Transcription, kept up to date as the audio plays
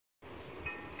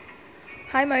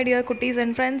Hi my dear குட்டீஸ்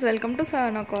and friends, welcome to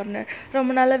Sahana corner.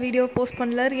 ரொம்ப நாளாக வீடியோ போஸ்ட்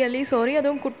பண்ணல, ரியலி சாரி.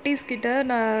 அதுவும் குட்டீஸ் கிட்ட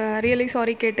நான் ரியலி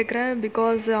சாரி கேட்டுக்கிறேன்.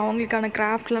 பிகாஸ் அவங்களுக்கான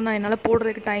கிராஃப்ட்லாம் நான் என்னால்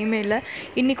போடுறதுக்கு டைமே இல்லை.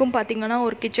 இன்றைக்கும் பார்த்திங்கன்னா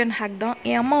ஒரு கிச்சன் ஹேக் தான்.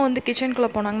 என் அம்மா வந்து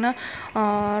கிச்சனுக்குள்ளே போனாங்கன்னா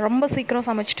ரொம்ப சீக்கிரம்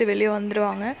சமைச்சிட்டு வெளியே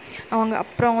வந்துடுவாங்க.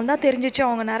 அப்புறம் தான் தெரிஞ்சிச்சு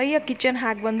அவங்க நிறைய கிச்சன்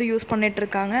ஹேக் வந்து யூஸ்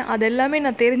பண்ணிகிட்ருக்காங்க. அது எல்லாமே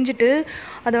நான் தெரிஞ்சுட்டு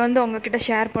அதை வந்து அவங்கக்கிட்ட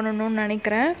ஷேர் பண்ணணும்னு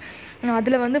நினைக்கிறேன்.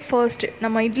 அதில் வந்து ஃபர்ஸ்ட்டு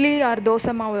நம்ம இட்லி ஆர்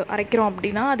தோசை மாவு அரைக்கிறோம்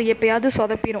அப்படின்னா அது எப்போயாவது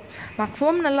சொதப்பிடும்.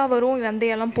 மேக்ஸிமம் நல்லா வரும்,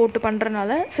 வெந்தயெல்லாம் போட்டு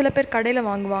பண்ணுறனால. சில பேர் கடையில்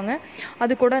வாங்குவாங்க,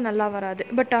 அது கூட நல்லா வராது.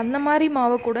 பட் அந்த மாதிரி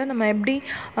மாவை கூட நம்ம எப்படி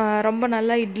ரொம்ப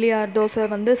நல்லா இட்லி ஆர் தோசை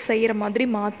வந்து செய்கிற மாதிரி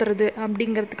மாற்றுறது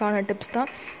அப்படிங்கிறதுக்கான டிப்ஸ்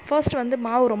தான். ஃபர்ஸ்ட் வந்து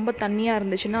மாவு ரொம்ப தண்ணியாக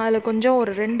இருந்துச்சுன்னா அதில் கொஞ்சம்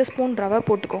ஒரு 2 ஸ்பூன் ரவை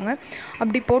போட்டுக்கோங்க.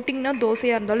 அப்படி போட்டிங்கன்னா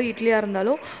தோசையாக இருந்தாலும் இட்லியாக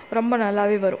இருந்தாலும் ரொம்ப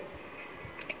நல்லாவே வரும்.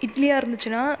 இட்லியாக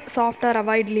இருந்துச்சுன்னா சாஃப்டாக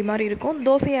ரவா இட்லி மாதிரி இருக்கும்.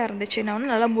 தோசையாக இருந்துச்சுன்னா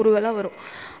நல்லா முருகலாக வரும்.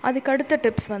 அதுக்கு அடுத்த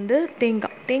டிப்ஸ் வந்து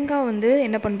தேங்காய் வந்து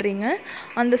என்ன பண்ணுறீங்க,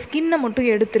 அந்த ஸ்கின்னை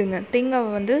மட்டும் எடுத்துருங்க.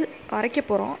 தேங்காவை வந்து அரைக்க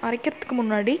போகிறோம். அரைக்கிறதுக்கு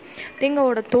முன்னாடி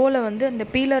தேங்காவோட தோலை வந்து அந்த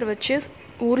பீலர் வச்சு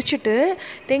உரிச்சிட்டு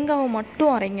தேங்காவை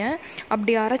மட்டும் அரைங்க.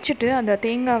 அப்படி அரைச்சிட்டு அந்த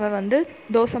தேங்காவை வந்து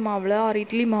தோசை மாவில் ஆர்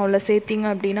இட்லி மாவில் சேர்த்திங்க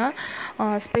அப்படின்னா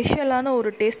ஸ்பெஷலான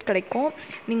ஒரு டேஸ்ட் கிடைக்கும்.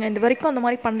 நீங்கள் இது வரைக்கும் அந்த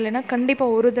மாதிரி பண்ணலைன்னா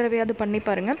கண்டிப்பாக ஒரு தடவையாவது பண்ணி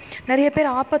பாருங்கள். நிறைய பேர்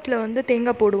ஆப்பத்தில் வந்து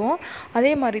தேங்காய் போடுவோம்.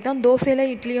 அதே மாதிரி தான் தோசையில்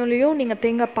இட்லியோலையும் நீங்கள்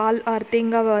தேங்காய் பால் ஆர்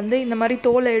தேங்காவை வந்து இந்த மாதிரி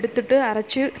தோலை எடுத்துகிட்டு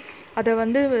அரைச்சி அதை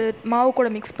வந்து மாவு கூட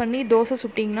மிக்ஸ் பண்ணி தோசை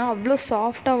சுட்டிங்கன்னா அவ்வளோ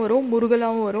சாஃப்டாக வரும்,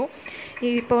 முருகலாகவும் வரும்.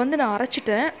 இப்போ வந்து நான்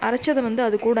அரைச்சதை வந்து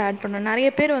அது கூட ஆட் பண்ணேன். நிறைய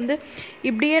பேர் வந்து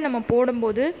இப்படியே நம்ம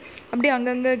போடும்போது அப்படியே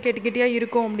அங்கங்கே கெட்டியாக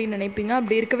இருக்கும் அப்படின்னு நினைப்பீங்க.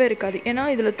 அப்படி இருக்கவே இருக்காது. ஏன்னா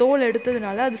இதில் தோல்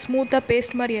எடுத்ததுனால அது ஸ்மூத்தாக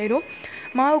பேஸ்ட் மாதிரி ஆயிடும்.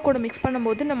 மாவு கூட மிக்ஸ்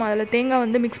பண்ணும்போது நம்ம அதில் தேங்காய்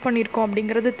வந்து மிக்ஸ் பண்ணியிருக்கோம்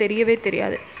அப்படிங்கிறது தெரியவே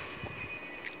தெரியாது.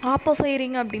 ஆப்போ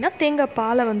செய்கிறீங்க அப்படின்னா தேங்காய்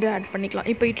பாலை வந்து ஆட் பண்ணிக்கலாம்.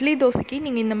 இப்போ இட்லி தோசைக்கு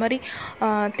நீங்கள் இந்த மாதிரி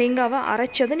தேங்காவை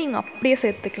அரைச்சதை நீங்கள் அப்படியே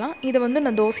சேர்த்துக்கலாம். இதை வந்து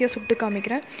நான் தோசையாக சுட்டு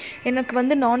காமிக்கிறேன். எனக்கு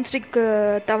வந்து நான்ஸ்டிக்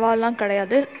தவாலாம்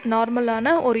கிடையாது,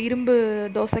 நார்மலான ஒரு இரும்பு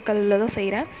தோசைக்கல்லில் தான்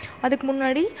செய்கிறேன். அதுக்கு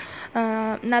முன்னாடி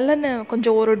நல்லெண்ணெய்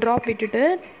கொஞ்சம் ஒரு ட்ராப் விட்டுட்டு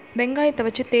வெங்காயத்தை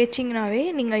வச்சு தேய்ச்சிங்கனாவே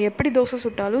நீங்கள் எப்படி தோசை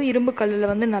சுட்டாலும் இரும்பு கல்லில்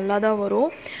வந்து நல்லா தான்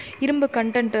வரும். இரும்பு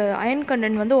அயன்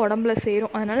கண்டென்ட் வந்து உடம்புல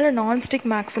சேரும். அதனால் நான்ஸ்டிக்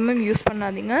மேக்ஸிமம் யூஸ்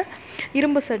பண்ணாதீங்க,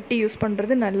 இரும்பு சட்டி யூஸ்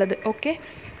பண்ணுறது நல்லது. ஓகே,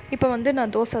 இப்போ வந்து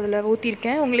நான் தோசை அதில்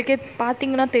ஊற்றிருக்கேன். உங்களுக்கே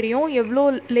பார்த்தீங்கன்னா தெரியும் எவ்வளோ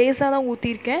லேஸாக தான்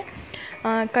ஊற்றிருக்கேன்.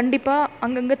 கண்டிப்பாக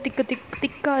அங்கங்கே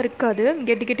திக்காக இருக்காது,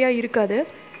 கெட்டியாக இருக்காது.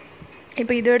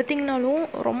 இப்போ இது எடுத்திங்கனாலும்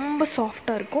ரொம்ப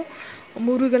சாஃப்டாக இருக்கும்,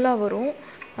 முருகலாக வரும்.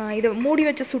 இதை மூடி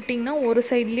வச்சு சுட்டிங்கன்னா ஒரு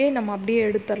சைட்லேயே நம்ம அப்படியே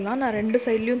எடுத்துடலாம். நான் 2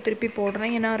 சைட்லேயும் திருப்பி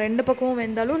போடுறேன், ஏன்னா 2 பக்கமும்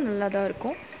வெந்தாலும் நல்லா தான்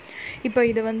இருக்கும். இப்போ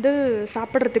இதை வந்து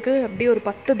சாப்பிட்றதுக்கு அப்படியே ஒரு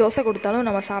 10 தோசை கொடுத்தாலும்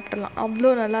நம்ம சாப்பிட்றலாம்.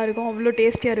 அவ்வளோ நல்லாயிருக்கும், அவ்வளோ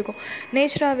டேஸ்டியாக இருக்கும்.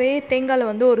 நேச்சராகவே தேங்காயில்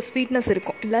வந்து ஒரு ஸ்வீட்னஸ்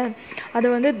இருக்கும் இல்லை, அதை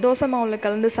வந்து தோசை மாவில்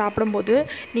கலந்து சாப்பிடும்போது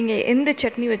நீங்கள் எந்த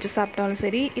சட்னி வச்சு சாப்பிட்டாலும்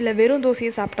சரி, இல்லை வெறும்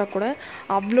தோசையை சாப்பிட்டா கூட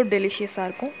அவ்வளோ டெலிஷியஸாக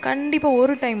இருக்கும். கண்டிப்பாக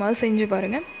ஒரு டைமாவது செஞ்சு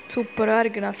பாருங்கள், சூப்பராக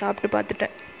இருக்குது. நான் சாப்பிட்டு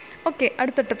பார்த்துட்டேன். ஓகே,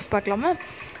 அடுத்த டிப்ஸ் பார்க்கலாமா?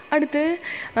 அடுத்து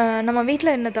நம்ம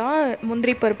வீட்டில் என்ன தான்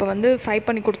முந்திரி பருப்பை வந்து ஃப்ரை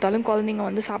பண்ணி கொடுத்தாலும் குழந்தைங்க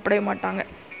வந்து சாப்பிடவே மாட்டாங்க.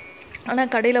 ஆனால்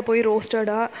கடையில் போய்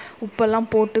ரோஸ்டடாக உப்பெல்லாம்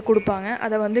போட்டு கொடுப்பாங்க.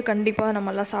 அதை வந்து கண்டிப்பாக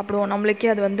நம்மளாம் சாப்பிடுவோம், நம்மளுக்கே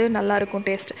அது வந்து நல்லாயிருக்கும்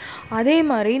டேஸ்ட். அதே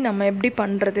மாதிரி நம்ம எப்படி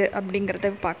பண்ணுறது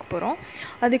அப்படிங்கிறத பார்க்க போகிறோம்.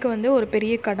 அதுக்கு வந்து ஒரு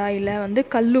பெரிய கடாயில் வந்து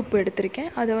கல்லுப்பு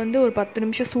எடுத்திருக்கேன். அதை வந்து ஒரு 10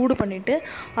 நிமிஷம் சூடு பண்ணிவிட்டு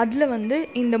அதில் வந்து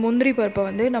இந்த முந்திரி பருப்பை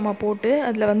வந்து நம்ம போட்டு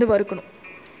அதில் வந்து வறுக்கணும்.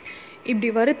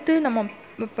 இப்படி வறுத்து நம்ம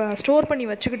இப்போ ஸ்டோர் பண்ணி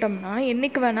வச்சுக்கிட்டோம்னா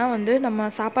என்றைக்கு வேணால் வந்து நம்ம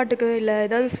சாப்பாட்டுக்கு இல்லை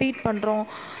ஏதாவது ஸ்வீட் பண்ணுறோம்,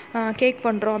 கேக்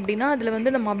பண்ணுறோம் அப்படின்னா அதில்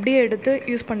வந்து நம்ம அப்படியே எடுத்து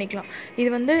யூஸ் பண்ணிக்கலாம். இது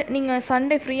வந்து நீங்கள்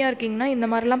சண்டே ஃப்ரீயாக இருக்கீங்கன்னா இந்த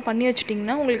மாதிரிலாம் பண்ணி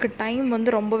வச்சிட்டிங்கன்னா உங்களுக்கு டைம்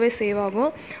வந்து ரொம்பவே சேவ்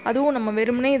ஆகும். அதுவும் நம்ம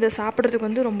வெறுமனே இதை சாப்பிட்றதுக்கு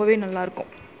வந்து ரொம்பவே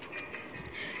நல்லாயிருக்கும்.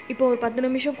 இப்போ ஒரு 10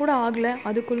 நிமிஷம் கூட ஆகலை,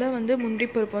 அதுக்குள்ளே வந்து முந்திரி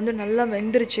பருப்பு வந்து நல்லா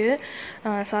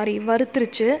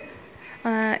வறுத்துருச்சு.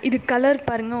 இது கலர்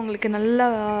பாருங்கள், உங்களுக்கு நல்லா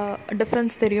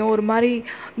டிஃப்ரென்ஸ் தெரியும். ஒரு மாதிரி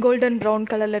கோல்டன் ப்ரௌன்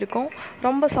கலரில் இருக்கும்.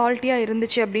 ரொம்ப சால்ட்டியாக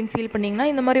இருந்துச்சு அப்படின்னு ஃபீல் பண்ணிங்கன்னா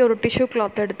இந்த மாதிரி ஒரு டிஷ்யூ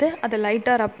கிளாத் எடுத்து அதை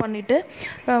லைட்டாக ரப் பண்ணிவிட்டு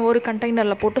ஒரு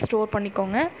கண்டெய்னரில் போட்டு ஸ்டோர்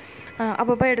பண்ணிக்கோங்க.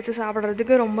 அப்பப்போ எடுத்து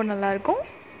சாப்பிட்றதுக்கு ரொம்ப நல்லாயிருக்கும்.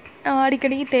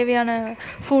 அடிக்கடி தேவையான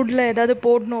ஃபுட்டில் ஏதாவது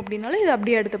போடணும் அப்படின்னாலும் இதை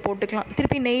அப்படியே எடுத்து போட்டுக்கலாம்.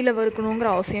 திருப்பி நெய்யில் வறுக்கணுங்கிற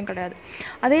அவசியம் கிடையாது.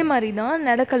 அதே மாதிரி தான்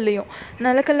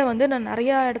நிலக்கல்ல வந்து நான்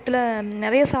நிறையா இடத்துல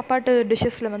நிறைய சாப்பாட்டு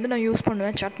டிஷ்ஷஸில் வந்து நான் யூஸ்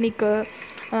பண்ணுவேன். சட்னிக்கு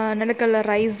நிலக்கடலை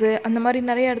ரைஸு அந்த மாதிரி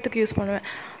நிறைய இடத்துக்கு யூஸ் பண்ணுவேன்.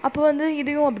 அப்போ வந்து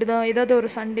இதையும் அப்படி தான், ஏதாவது ஒரு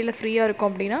சண்டேல ஃப்ரீயாக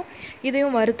இருக்கும் அப்படின்னா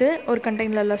இதையும் வறுத்து ஒரு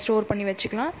கண்டெய்னரில் ஸ்டோர் பண்ணி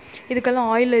வச்சுக்கலாம்.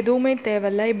 இதுக்கெல்லாம் ஆயில் எதுவுமே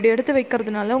தேவையில்லை. இப்படி எடுத்து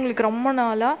வைக்கிறதுனால உங்களுக்கு ரொம்ப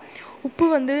நாளாக உப்பு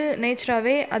வந்து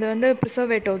நேச்சராகவே அது வந்து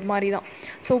ப்ரிசர்வேட்டிவ் மாதிரி தான்.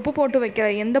 ஸோ உப்பு போட்டு வைக்கிற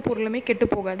எந்த பொருளுமே கெட்டு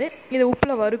போகாது. இதை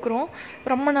உப்பில் வறுக்கிறோம்,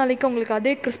 ரொம்ப நாளைக்கு உங்களுக்கு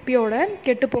அதே கிறிஸ்பியோட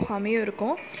கெட்டு போகாமையும்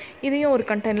இருக்கும். இதையும் ஒரு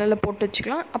கண்டெய்னரில் போட்டு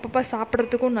வச்சுக்கலாம். அப்பப்போ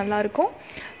சாப்பிட்றதுக்கும் நல்லாயிருக்கும்.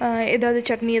 ஏதாவது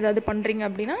சட்னி ஏதாவது பண்ணுறீங்க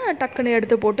அப்படின்னா டக்குன்னு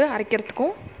எடுத்து போட்டு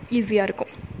அரைக்கிறதுக்கும் ஈஸியாக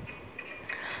இருக்கும்.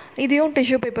 இதையும்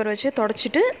டிஷ்யூ பேப்பர் வச்சு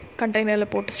தொடச்சிட்டு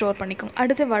கண்டெய்னரில் போட்டு ஸ்டோர் பண்ணிக்கோங்க.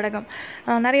 அடுத்து வடகம்.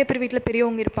 நிறைய பேர் வீட்டில்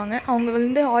பெரியவங்க இருப்பாங்க, அவங்க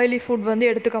வந்து ஆயிலி ஃபுட் வந்து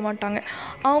எடுத்துக்க மாட்டாங்க.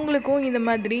 அவங்களுக்கும் இந்த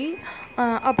மாதிரி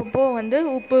அப்பப்போ வந்து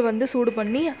உப்பு வந்து சூடு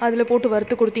பண்ணி அதில் போட்டு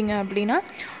வறுத்து கொடுத்தீங்க அப்படின்னா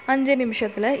 5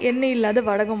 நிமிஷத்தில் எண்ணெய் இல்லாத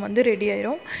வடகம் வந்து ரெடி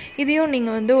ஆயிரும். இதையும்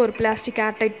நீங்கள் வந்து ஒரு பிளாஸ்டிக்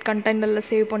ஏர்டைட் கண்டெய்னரில்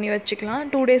சேவ் பண்ணி வச்சுக்கலாம்.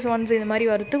 2 days ஒன்ஸ் இந்த மாதிரி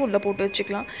வறுத்து உள்ளே போட்டு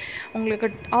வச்சுக்கலாம். உங்களுக்கு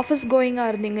ஆஃபீஸ்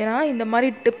கோயிங்காக இருந்தீங்கன்னா இந்த மாதிரி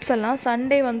டிப்ஸ் எல்லாம்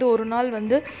சண்டே வந்து ஒரு நாள்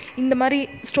வந்து இந்த மாதிரி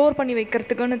ஸ்டோர் பண்ணி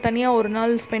வைக்கிறதுக்குன்னு தனியாக ஒரு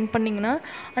நாள் ஸ்பெண்ட் பண்ணிங்கன்னா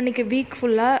அன்றைக்கி வீக்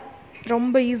ஃபுல்லாக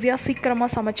ரொம்ப ஈஸியாக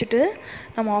சீக்கிரமாக சமைச்சிட்டு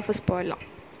நம்ம ஆஃபீஸ் போயிடலாம்.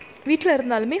 வீட்டில்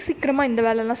இருந்தாலுமே சீக்கிரமாக இந்த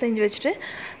வேலைலாம் செஞ்சு வச்சுட்டு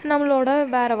நம்மளோட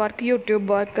வேறு ஒர்க், யூடியூப்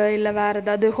ஒர்க்கு இல்லை வேறு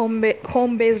ஏதாவது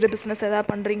ஹோம் பேஸ்டு பிஸ்னஸ் எதாவது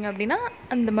பண்ணுறீங்க அப்படின்னா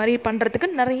அந்த மாதிரி பண்ணுறதுக்கு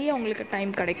நிறைய உங்களுக்கு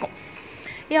டைம் கிடைக்கும்.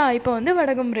 இப்போ வந்து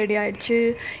வடகம் ரெடி ஆகிடுச்சு.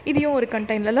 இதையும் ஒரு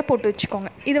கண்டெய்னரில் போட்டு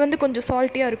வச்சுக்கோங்க. இது வந்து கொஞ்சம்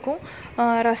சால்ட்டியாக இருக்கும்.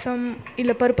 ரசம்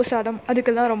இல்லை பருப்பு சாதம்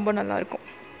அதுக்கெல்லாம் ரொம்ப நல்லாயிருக்கும்.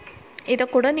 இதை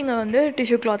கூட நீங்கள் வந்து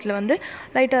டிஷ்யூ கிளாத்தில் வந்து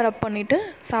லைட்டாக ரப் பண்ணிவிட்டு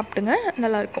சாப்பிடுங்க,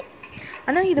 நல்லாயிருக்கும்.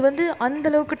 ஆனால் இது வந்து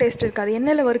அந்தளவுக்கு டேஸ்ட் இருக்காது,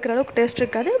 எண்ணெயில் வறுக்கிற அளவுக்கு டேஸ்ட்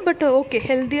இருக்காது. பட் ஓகே,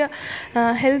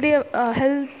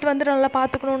 ஹெல்த் வந்து நல்லா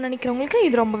பார்த்துக்கணுன்னு நினைக்கிறவங்களுக்கு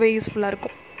இது ரொம்பவே யூஸ்ஃபுல்லாக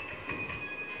இருக்கும்.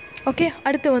 ஓகே,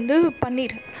 அடுத்து வந்து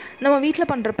பன்னீர். நம்ம வீட்டில்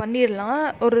பண்ணுற பன்னீர்லாம்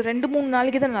ஒரு 2-3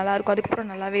 நாளைக்கு தான் நல்லாயிருக்கும்,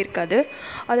 அதுக்கப்புறம் நல்லாவே இருக்காது.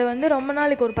 அதை வந்து ரொம்ப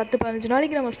நாளைக்கு ஒரு 10-15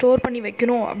 நாளைக்கு நம்ம ஸ்டோர் பண்ணி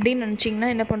வைக்கணும் அப்படின்னு நினச்சிங்கன்னா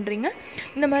என்ன பண்ணுறீங்க,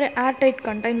 இந்த மாதிரி ஏர்டைட்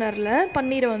கண்டெய்னரில்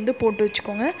பன்னீரை வந்து போட்டு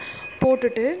வச்சுக்கோங்க.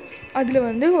 போட்டுட்டு அதில்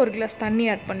வந்து ஒரு கிளாஸ் தண்ணி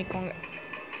ஆட் பண்ணிக்கோங்க.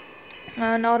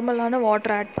 நார்மலான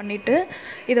வாட்டர் ஆட் பண்ணிவிட்டு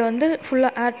இதை வந்து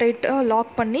ஃபுல்லாக ஏர்டைட்டாக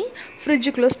லாக் பண்ணி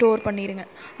ஃப்ரிட்ஜுக்குள்ளே ஸ்டோர் பண்ணிடுங்க.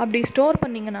 அப்படி ஸ்டோர்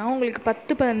பண்ணிங்கன்னா உங்களுக்கு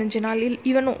 10-15 நாளில்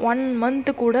ஈவன் 1 month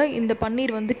கூட இந்த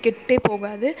பன்னீர் வந்து கெட்டே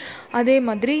போகாது. அதே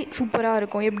மாதிரி சூப்பராக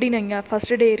இருக்கும். எப்படி நீங்கள்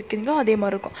ஃபஸ்ட் டே இருக்கீங்களோ அதே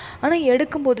மாதிரி இருக்கும். ஆனால்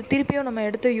எடுக்கும்போது திருப்பியும் நம்ம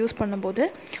எடுத்து யூஸ் பண்ணும்போது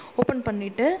ஓப்பன்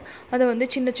பண்ணிவிட்டு அதை வந்து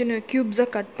சின்ன சின்ன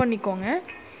க்யூப்ஸாக கட் பண்ணிக்கோங்க.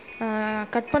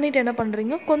 கட் பண்ணிவிட்டு என்ன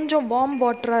பண்ணுறீங்க, கொஞ்சம் வார்ம்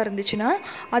வாட்டராக இருந்துச்சுன்னா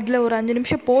அதில் ஒரு 5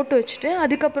 நிமிஷம் போட்டு வச்சுட்டு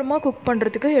அதுக்கப்புறமா குக்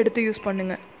பண்ணுறதுக்கு எடுத்து யூஸ்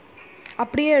பண்ணுங்கள்.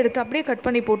 அப்படியே கட்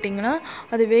பண்ணி போட்டிங்கன்னா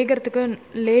அது வேகிறதுக்கு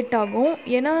லேட் ஆகும்.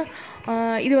 ஏன்னா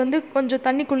இது வந்து கொஞ்சம்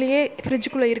தண்ணிக்குள்ளேயே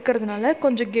ஃப்ரிட்ஜுக்குள்ளே இருக்கிறதுனால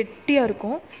கொஞ்சம் கெட்டியாக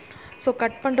இருக்கும். ஸோ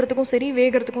கட் பண்ணுறதுக்கும் சரி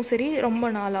வேகிறதுக்கும் சரி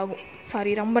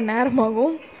ரொம்ப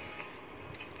நேரமாகும்.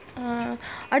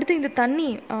 அடுத்து இந்த தண்ணி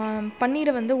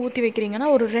பன்னீரை வந்து ஊற்றி வைக்கிறீங்கன்னா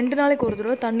ஒரு 2 நாளைக்கு ஒரு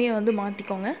தடவை தண்ணியை வந்து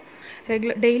மாற்றிக்கோங்க.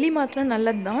 டெய்லி மாற்றினா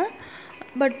நல்லது தான்,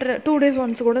 பட் 2 days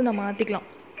ஒன்ஸ் கூட நம்ம மாற்றிக்கலாம்.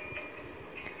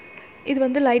 இது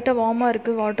வந்து லைட்டாக வார்மாக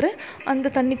இருக்குது வாட்ரு,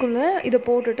 அந்த தண்ணிக்குள்ளே இதை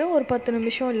போட்டுட்டு ஒரு 10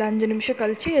 நிமிஷம் இல்லை 5 நிமிஷம்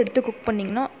கழித்து எடுத்து குக்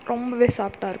பண்ணிங்கன்னா ரொம்பவே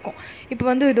சாஃப்டாக இருக்கும். இப்போ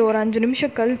வந்து இது ஒரு 5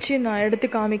 நிமிஷம் கழித்து நான் எடுத்து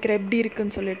காமிக்கிறேன் எப்படி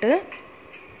இருக்குதுன்னு சொல்லிட்டு.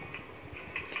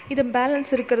 இது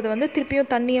பேலன்ஸ் இருக்கிறத வந்து திருப்பியும்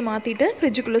தண்ணியை மாற்றிட்டு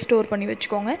ஃப்ரிட்ஜுக்குள்ளே ஸ்டோர் பண்ணி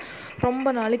வச்சுக்கோங்க.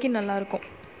 ரொம்ப நாளைக்கு நல்லாயிருக்கும்.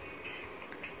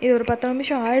 இது ஒரு 10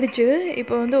 நிமிஷம் ஆயிடுச்சு.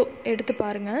 இப்போ வந்து எடுத்து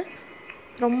பாருங்கள்,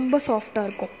 ரொம்ப சாஃப்டாக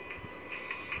இருக்கும்.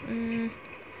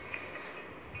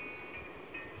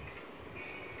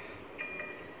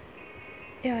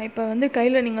 இப்போ வந்து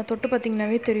கையில் நீங்கள் தொட்டு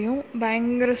பார்த்தீங்கன்னாவே தெரியும்,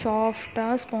 பயங்கர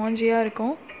சாஃப்டாக ஸ்பாஞ்சியாக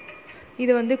இருக்கும்.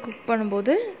 இது வந்து குக்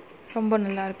பண்ணும்போது ரொம்ப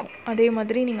நல்லாயிருக்கும். அதே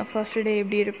மாதிரி நீங்கள் ஃபர்ஸ்ட் டே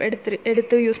எப்படி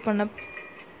எடுத்து யூஸ்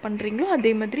பண்ணுறீங்களோ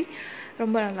அதே மாதிரி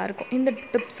ரொம்ப நல்லாயிருக்கும். இந்த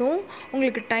டிப்ஸும்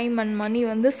உங்களுக்கு டைம் அண்ட் மணி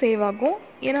வந்து சேவ் ஆகும்.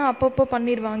 ஏன்னா அப்பப்போ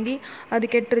பன்னீர் வாங்கி அது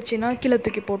கெட்டுருச்சுன்னா கீழே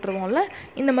தூக்கி போட்டுருவோம்ல,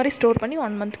 இந்த மாதிரி ஸ்டோர் பண்ணி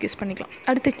 1 month யூஸ் பண்ணிக்கலாம்.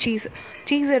 அடுத்து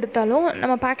சீஸ் எடுத்தாலும்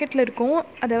நம்ம பேக்கெட்டில் இருக்கும்,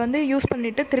 அதை வந்து யூஸ்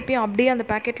பண்ணிவிட்டு திருப்பியும் அப்படியே அந்த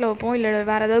பேக்கெட்டில் வைப்போம், இல்லை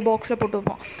வேறு ஏதாவது பாக்ஸில் போட்டு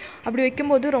வைப்போம். அப்படி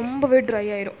வைக்கும்போது ரொம்பவே ட்ரை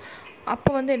ஆயிரும். அப்போ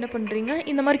வந்து என்ன பண்ணுறீங்க,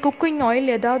 இந்த மாதிரி குக்கிங்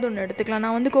ஆயில் ஏதாவது ஒன்று எடுத்துக்கலாம்.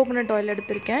 நான் வந்து கோகோனட் ஆயில்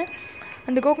எடுத்திருக்கேன்.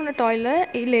 அந்த கோகோனட் ஆயிலில்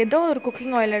இல்லை ஏதோ ஒரு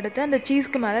குக்கிங் ஆயில் எடுத்து அந்த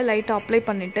சீஸ்க்கு மேலே லைட்டாக அப்ளை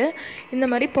பண்ணிவிட்டு இந்த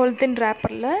மாதிரி பொலித்தீன்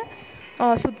ரேப்பரில்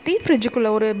சுற்றி ஃப்ரிட்ஜுக்குள்ளே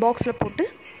ஒரு பாக்ஸில் போட்டு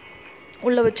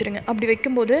உள்ளே வச்சுருங்க. அப்படி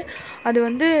வைக்கும்போது அது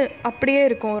வந்து அப்படியே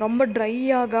இருக்கும், ரொம்ப ட்ரை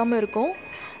ஆகாமல் இருக்கும்.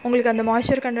 உங்களுக்கு அந்த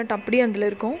மாய்ஸ்சர் கண்டென்ட் அப்படியே அதில்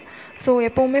இருக்கும். ஸோ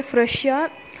எப்போவுமே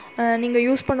ஃப்ரெஷ்ஷாக நீங்கள்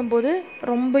யூஸ் பண்ணும்போது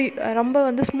ரொம்ப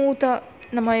வந்து ஸ்மூத்தாக,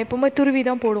 நம்ம எப்போவுமே துருவி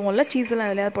தான் போடுவோம்ல சீஸெல்லாம்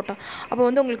எதுலையாவது போட்டால், அப்போ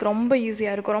வந்து உங்களுக்கு ரொம்ப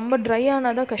ஈஸியாக இருக்கும். ரொம்ப ட்ரை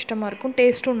ஆனால் தான் கஷ்டமாக இருக்கும்,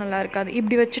 டேஸ்ட்டும் நல்லா இருக்காது.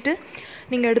 இப்படி வச்சுட்டு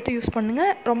நீங்கள் எடுத்து யூஸ்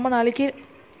பண்ணுங்கள். ரொம்ப நாளைக்கு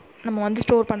நம்ம வந்து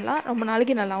ஸ்டோர் பண்ணலாம், ரொம்ப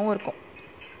நாளைக்கு நல்லாவும் இருக்கும்.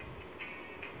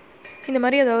 இந்த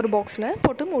மாதிரி ஏதாவது ஒரு பாக்ஸில்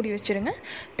போட்டு மூடி வச்சுருங்க.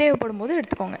 தேவைப்படும் போது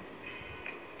எடுத்துக்கோங்க.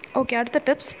 ஓகே, அடுத்த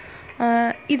டிப்ஸ்.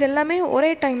 இதெல்லாமே ஒரே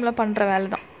டைமில் பண்ணுற வேலை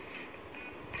தான்.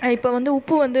 இப்போ வந்து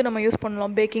உப்பு வந்து நம்ம யூஸ்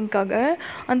பண்ணலாம் பேக்கிங்க்காக.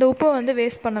 அந்த உப்பை வந்து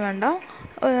வேஸ்ட் பண்ண வேண்டாம்.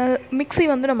 மிக்ஸி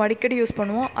வந்து நம்ம அடிக்கடி யூஸ்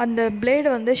பண்ணுவோம். அந்த பிளேடு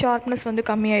வந்து ஷார்ப்னஸ் வந்து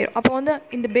கம்மியாயிடும். அப்போ வந்து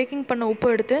இந்த பேக்கிங் பண்ண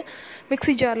உப்பை எடுத்து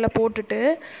மிக்ஸி ஜாரில் போட்டுட்டு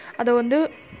அதை வந்து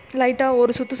லைட்டாக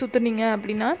ஒரு சுற்றுனீங்க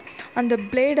அப்படின்னா அந்த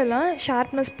பிளேடெல்லாம்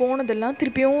ஷார்ப்னஸ் போனதெல்லாம்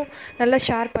திருப்பியும் நல்லா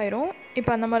ஷார்ப் ஆயிரும்.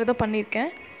 இப்போ அந்த மாதிரி தான்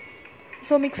பண்ணியிருக்கேன்.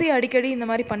 ஸோ மிக்ஸி அடிக்கடி இந்த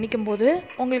மாதிரி பண்ணிக்கும்போது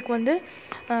உங்களுக்கு வந்து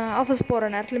ஆஃபீஸ் போகிற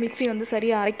நேரத்தில் மிக்ஸி வந்து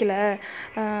சரியாக அரைக்கலை,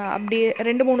 அப்படியே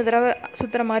 2-3 தடவை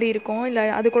சுற்றுற மாதிரி இருக்கும், இல்லை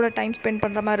அது கூட டைம் ஸ்பெண்ட்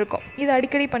பண்ணுற மாதிரி இருக்கும். இதை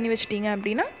அடிக்கடி பண்ணி வச்சிட்டிங்க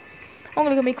அப்படின்னா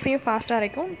உங்களுக்கு மிக்ஸியும் ஃபாஸ்ட்டாக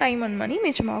அரைக்கும், டைம் அண்ட் மணி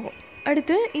மிச்சமாகும்.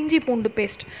 அடுத்து இஞ்சி பூண்டு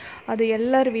பேஸ்ட். அது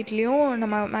எல்லார் வீட்லேயும்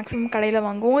நம்ம மேக்ஸிமம் கடையில்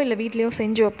வாங்குவோம், இல்லை வீட்லேயும்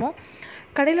செஞ்சு வைப்போம்.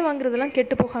 கடையில் வாங்குறதெல்லாம்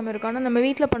கெட்டு போகாமல் இருக்கும். ஆனால் நம்ம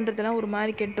வீட்டில் பண்ணுறதுலாம் ஒரு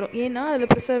மாதிரி கெட்டுரும். ஏன்னா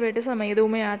அதில் ப்ரிசர்வேட்டிவ்ஸ் நம்ம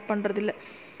எதுவுமே ஆட் பண்ணுறதில்ல.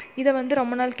 இதை வந்து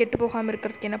ரொம்ப நாள் கெட்டு போகாமல்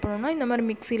இருக்கிறதுக்கு என்ன பண்ணணும்னா, இந்த மாதிரி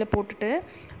மிக்சியில் போட்டுட்டு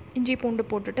இஞ்சி பூண்டு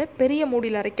போட்டுட்டு பெரிய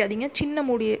மூடியில் அரைக்காதீங்க.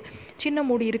 சின்ன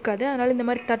மூடி இருக்காது. அதனால் இந்த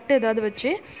மாதிரி தட்டு ஏதாவது வச்சு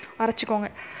அரைச்சிக்கோங்க.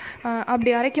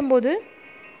 அப்படி அரைக்கும்போது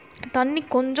தண்ணி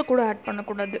கொஞ்சம் கூட ஆட்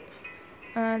பண்ணக்கூடாது.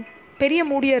 பெரிய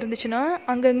மூடியாக இருந்துச்சுன்னா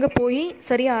அங்கங்கே போய்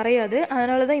சரியாக அரையாது.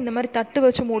 அதனால தான் இந்த மாதிரி தட்டு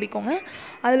வச்சு மூடிக்கோங்க.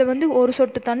 அதில் வந்து ஒரு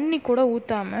சொட்டு தண்ணி கூட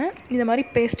ஊற்றாமல் இந்த மாதிரி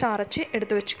பேஸ்ட்டாக அரைச்சி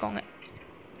எடுத்து வச்சுக்கோங்க.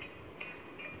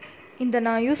 இந்த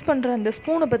நான் யூஸ் பண்ணுற அந்த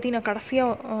ஸ்பூனை பற்றி நான்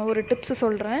கடைசியாக ஒரு டிப்ஸு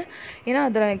சொல்கிறேன். ஏன்னா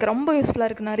அது எனக்கு ரொம்ப யூஸ்ஃபுல்லாக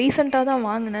இருக்குது. நான் ரீசெண்டாக தான்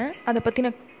வாங்கினேன். அதை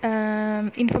பற்றின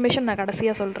இன்ஃபர்மேஷன் நான்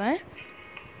கடைசியாக சொல்கிறேன்.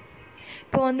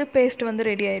 இப்போ வந்து பேஸ்ட் வந்து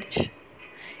ரெடி ஆயிடுச்சு.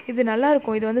 இது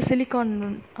நல்லாயிருக்கும். இது வந்து சிலிக்கான்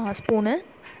ஸ்பூனு.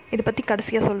 இதை பற்றி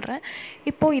கடைசியாக சொல்கிறேன்.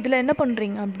 இப்போது இதில் என்ன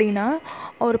பண்ணுறீங்க அப்படின்னா,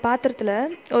 ஒரு பாத்திரத்தில்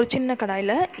ஒரு சின்ன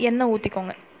கடாயில் எண்ணெய்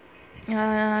ஊற்றிக்கோங்க.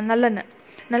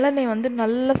 நல்லெண்ணெய் வந்து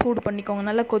நல்லா சூடு பண்ணிக்கோங்க.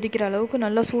 நல்லா கொதிக்கிற அளவுக்கு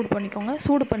நல்லா சூடு பண்ணிக்கோங்க.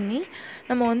 சூடு பண்ணி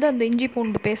நம்ம வந்து அந்த இஞ்சி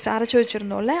பூண்டு பேஸ்ட் அரைச்சி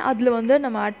வச்சுருந்தோம்ல, அதில் வந்து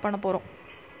நம்ம ஆட் பண்ண போகிறோம்.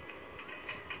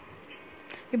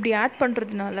 இப்படி ஆட்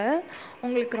பண்ணுறதுனால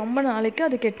உங்களுக்கு ரொம்ப நாளைக்கு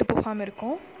அது கெட்டு போகாமல்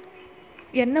இருக்கும்.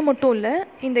 எண்ணெய் மட்டும் இல்லை,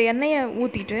 இந்த எண்ணெயை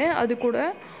ஊற்றிட்டு அது கூட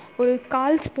ஒரு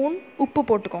 1/4 ஸ்பூன் உப்பு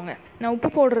போட்டுக்கோங்க. நான் உப்பு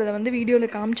போடுறத வந்து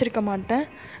வீடியோவில் காமிச்சிருக்க மாட்டேன்,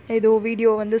 ஏதோ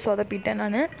வீடியோ வந்து சொதப்பிட்டேன்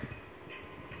நான்.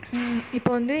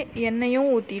 இப்போ வந்து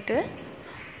எண்ணெயும் ஊற்றிட்டு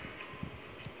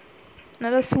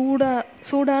நல்லா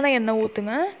சூடான எண்ணெய்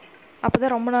ஊற்றுங்க. அப்போ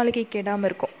தான் ரொம்ப நாளைக்கு கெடாமல்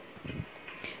இருக்கும்.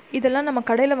 இதெல்லாம் நம்ம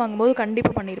கடையில் வாங்கும்போது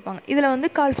கண்டிப்பாக பண்ணியிருப்பாங்க. இதில் வந்து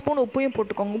 1/4 ஸ்பூன் உப்பையும்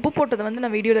போட்டுக்கோங்க. உப்பு போட்டதை வந்து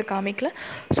நான் வீடியோவில் காமிக்கல.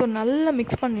 ஸோ நல்லா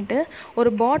மிக்ஸ் பண்ணிவிட்டு ஒரு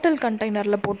பாட்டில்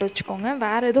கண்டெய்னரில் போட்டு வச்சுக்கோங்க.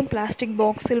 வேறு எதுவும் பிளாஸ்டிக்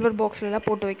பாக்ஸ், சில்வர் பாக்ஸ்லலாம்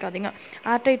போட்டு வைக்காதீங்க.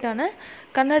 ஏர்டைட்டான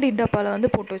கண்ணாடி டப்பாவில்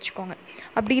வந்து போட்டு வச்சுக்கோங்க.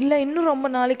 அப்படி இல்லை இன்னும் ரொம்ப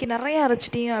நாளைக்கு நிறைய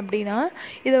அரைச்சிட்டீங்க அப்படின்னா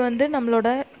இதை வந்து நம்மளோட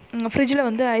ஃப்ரிட்ஜில்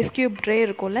வந்து ஐஸ் க்யூப் ட்ரே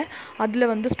இருக்கும்ல,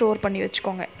 அதில் வந்து ஸ்டோர் பண்ணி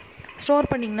வச்சுக்கோங்க.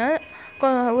 ஸ்டோர் பண்ணிங்கன்னா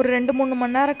ஒரு 2-3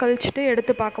 மணி நேரம் கழிச்சுட்டு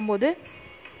எடுத்து பார்க்கும்போது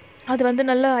அது வந்து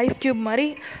நல்ல ஐஸ் க்யூப் மாதிரி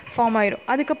ஃபார்ம் ஆயிரும்.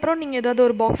 அதுக்கப்புறம் நீங்கள் ஏதாவது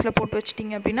ஒரு பாக்ஸில் போட்டு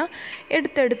வச்சிட்டிங்க அப்படின்னா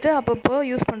எடுத்து அப்பப்போ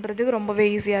யூஸ் பண்ணுறதுக்கு ரொம்பவே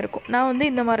ஈஸியாக இருக்கும். நான் வந்து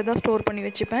இந்த மாதிரி தான் ஸ்டோர் பண்ணி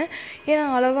வச்சுப்பேன். ஏன்னா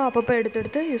அளவாக அப்பப்போ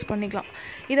எடுத்து யூஸ் பண்ணிக்கலாம்.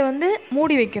 இதை வந்து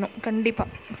மூடி வைக்கணும். கண்டிப்பாக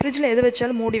ஃப்ரிட்ஜில் எது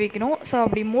வச்சாலும் மூடி வைக்கணும். ஸோ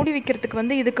அப்படி மூடி வைக்கிறதுக்கு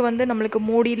வந்து இதுக்கு வந்து நம்மளுக்கு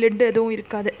மூடி லிட் எதுவும்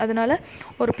இருக்காது. அதனால்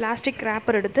ஒரு பிளாஸ்டிக்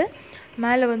ரேப்பர் எடுத்து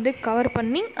மேலே வந்து கவர்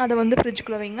பண்ணி அதை வந்து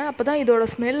ஃப்ரிட்ஜுக்குள்ளே வைங்க. அப்போ தான் இதோட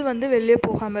ஸ்மெல் வந்து வெளியே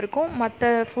போகாமல் இருக்கும், மற்ற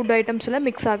ஃபுட் ஐட்டம்ஸில்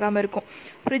மிக்ஸ் ஆகாமல் இருக்கும்.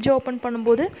 ஃப்ரிட்ஜ் ஓப்பன்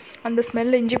பண்ணும்போது அந்த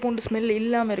ஸ்மெல், இஞ்சி பூண்டு ஸ்மெல்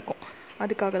இல்லாமல் இருக்கும்.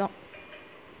 அதுக்காக தான்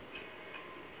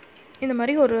இந்த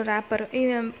மாதிரி ஒரு ரேப்பர்.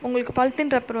 உங்களுக்கு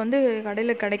பாலித்தீன் ரேப்பர் வந்து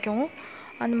கடையில் கிடைக்கும்.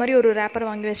 அந்த மாதிரி ஒரு ரேப்பர்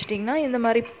வாங்கி வச்சிட்டிங்கன்னா இந்த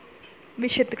மாதிரி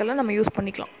விஷயத்துக்கெல்லாம் நம்ம யூஸ்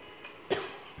பண்ணிக்கலாம்.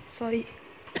 சாரி.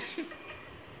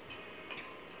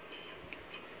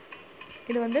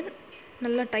 இது வந்து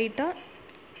நல்லா டைட்டாக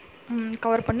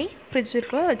கவர் பண்ணி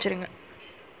ஃப்ரிட்ஜுக்குள்ளே வச்சுருங்க.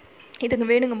 இதுக்கு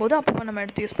வேணுங்கும் போது அப்பப்போ நம்ம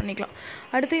எடுத்து யூஸ் பண்ணிக்கலாம்.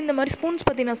 அடுத்து இந்த மாதிரி ஸ்பூன்ஸ்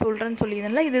பற்றி நான் சொல்கிறேன்னு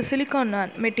சொல்லியிருந்தேன்ல, இது சிலிக்கான்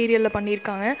மெட்டீரியலில்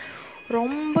பண்ணியிருக்காங்க.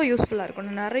 ரொம்ப யூஸ்ஃபுல்லாக இருக்கும்.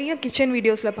 நான் நிறைய கிச்சன்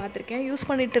வீடியோஸில் பார்த்துருக்கேன், யூஸ்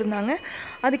பண்ணிகிட்டு இருந்தாங்க.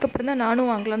 அதுக்கப்புறம் தான்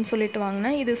நானும் வாங்கலான்னு சொல்லிட்டு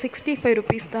வாங்கினேன். இது 65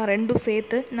 ருபீஸ் தான், ரெண்டும்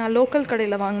சேர்த்து. நான் லோக்கல்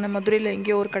கடையில் வாங்கினேன், மதுரையில்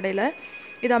எங்கேயோ ஒரு கடையில்.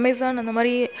 இது அமேசான் அந்த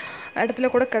மாதிரி இடத்துல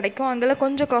கூட கிடைக்கும். அங்கெல்லாம்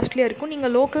கொஞ்சம் காஸ்ட்லியாக இருக்கும்.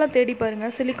 நீங்கள் லோக்கலாக தேடி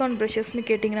பாருங்கள், சிலிக்கான் ப்ரஷஸ்ன்னு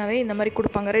கேட்டிங்கனாவே இந்த மாதிரி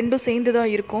கொடுப்பாங்க. ரெண்டும் சேர்ந்து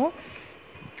தான் இருக்கும்.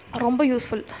 ரொம்ப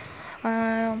யூஸ்ஃபுல்.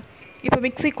 இப்போ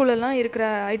மிக்சிக்குள்ளெல்லாம் இருக்கிற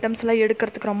ஐட்டம்ஸ்லாம்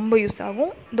எடுக்கிறதுக்கு ரொம்ப யூஸ்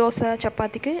ஆகும். தோசை,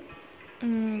 சப்பாத்திக்கு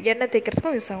எண்ணெய்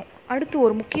தேய்க்கிறதுக்கும் யூஸ் ஆகும். அடுத்து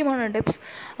ஒரு முக்கியமான டிப்ஸ்,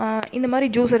 இந்த மாதிரி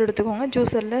ஜூஸர் எடுத்துக்கோங்க.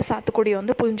 ஜூஸரில் சாத்துக்குடியை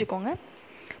வந்து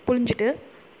புழிஞ்சிட்டு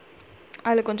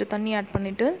அதில் கொஞ்சம் தண்ணி ஆட்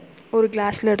பண்ணிவிட்டு ஒரு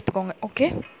கிளாஸில் எடுத்துக்கோங்க. ஓகே,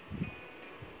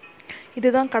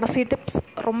 இதுதான் கடைசி டிப்ஸ்,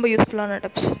 ரொம்ப யூஸ்ஃபுல்லான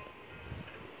டிப்ஸ்.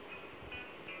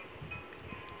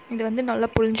 இது வந்து நல்லா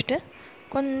புழிஞ்சிட்டு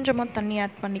கொஞ்சமாக தண்ணி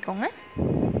ஆட் பண்ணிக்கோங்க.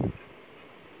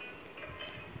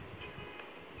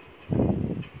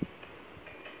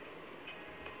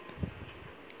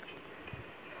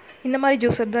 இந்த மாதிரி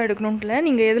ஜூஸர் தான் எடுக்கணும்னு இல்லை,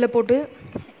 நீங்கள் எதில் போட்டு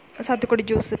சாத்துக்குடி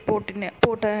ஜூஸ்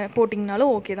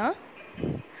போட்டிங்கனாலும் ஓகே தான்.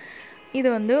 இது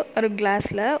வந்து ஒரு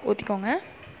கிளாஸில் ஊற்றிக்கோங்க.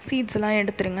 சீட்ஸ் எல்லாம்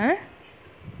எடுத்துருங்க.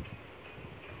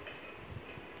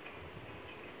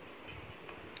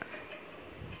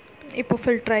 இப்போ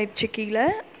ஃபில்டர் ஆயிடுச்சு கீழே.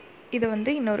 இதை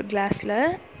வந்து இன்னொரு கிளாஸில்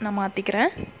நான்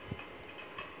மாற்றிக்கிறேன்.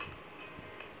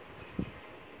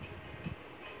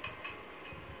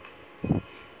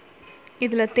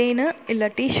 இதில் தேன்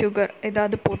இல்லாட்டி சுகர்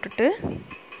ஏதாவது போட்டுட்டு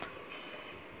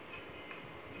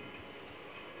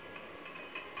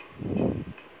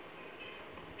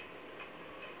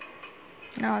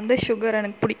நான் வந்து சுகர்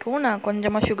எனக்கு பிடிக்கும், நான்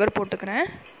கொஞ்சமாக சுகர் போட்டுக்கிறேன்.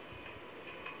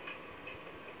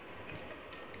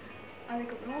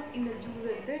 அதுக்கப்புறம் இந்த ஜூஸ்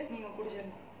எடுத்து நீங்கள்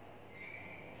குடிச்சிடணும்.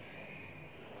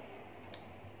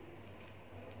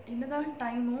 என்னதான்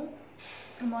டைமும்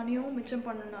மணியும் மிச்சம்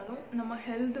பண்ணனாலும் நம்ம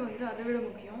ஹெல்த் வந்து அதை விட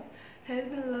முக்கியம்.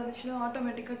 ஹெல்த் நல்லா இருந்துச்சுன்னா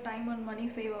ஆட்டோமேட்டிக்காக டைம் அண்ட் மணி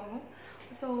சேவ் ஆகும்.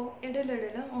 ஸோ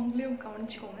இடையில உங்களையும்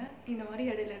கவனிச்சிக்கோங்க. இந்த மாதிரி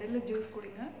இடையில ஜூஸ்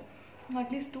குடிங்க.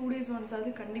 அட்லீஸ்ட் 2 days once அது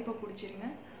கண்டிப்பாக குடிச்சிருங்க.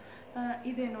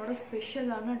 இது என்னோட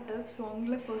ஸ்பெஷலான டிப்ஸ்.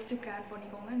 உங்களை ஃபர்ஸ்ட்டு கேர்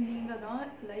பண்ணிக்கோங்க. நீங்கள் தான்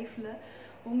லைஃப்பில்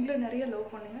உங்களை நிறைய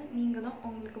லவ் பண்ணுங்கள். நீங்கள் தான்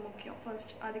உங்களுக்கு முக்கியம்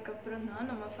ஃபர்ஸ்ட். அதுக்கப்புறம் தான்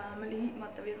நம்ம ஃபேமிலி,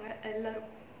 மற்றவங்க எல்லோரும்.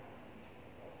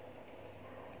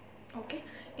 ஓகே,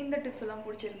 இந்த டிப்ஸ் எல்லாம்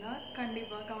பிடிச்சிருந்தா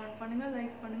கண்டிப்பாக கமெண்ட் பண்ணுங்கள்,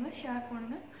 லைக் பண்ணுங்கள், ஷேர்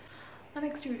பண்ணுங்கள்.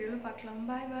 நெக்ஸ்ட் வீடியோவில் பார்க்கலாம்.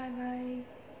 பாய் பாய் பாய்.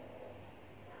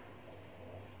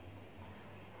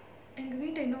 எங்கள்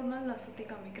வீட்டை இன்னொரு நாள் நான் சுற்றி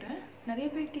காமிக்கிறேன். நிறைய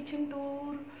பேர் கிச்சன்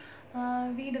டூர்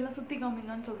வீடெல்லாம் சுற்றி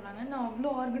காமிங்கன்னு சொல்கிறாங்க. நான் அவ்வளோ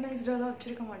ஆர்கனைஸ்டாக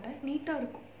வச்சுருக்க மாட்டேன். நீட்டாக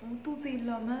இருக்கும், தூசி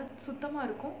இல்லாமல் சுத்தமாக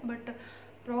இருக்கும். பட்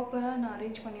ப்ராப்பராக நான்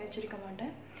அரேஞ்ச் பண்ணி வச்சுருக்க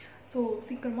மாட்டேன். ஸோ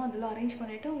சீக்கிரமாக அதெல்லாம் அரேஞ்ச்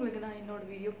பண்ணிவிட்டு உங்களுக்கு நான்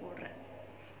என்னோடய வீடியோ போடுறேன்.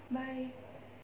 பாய்.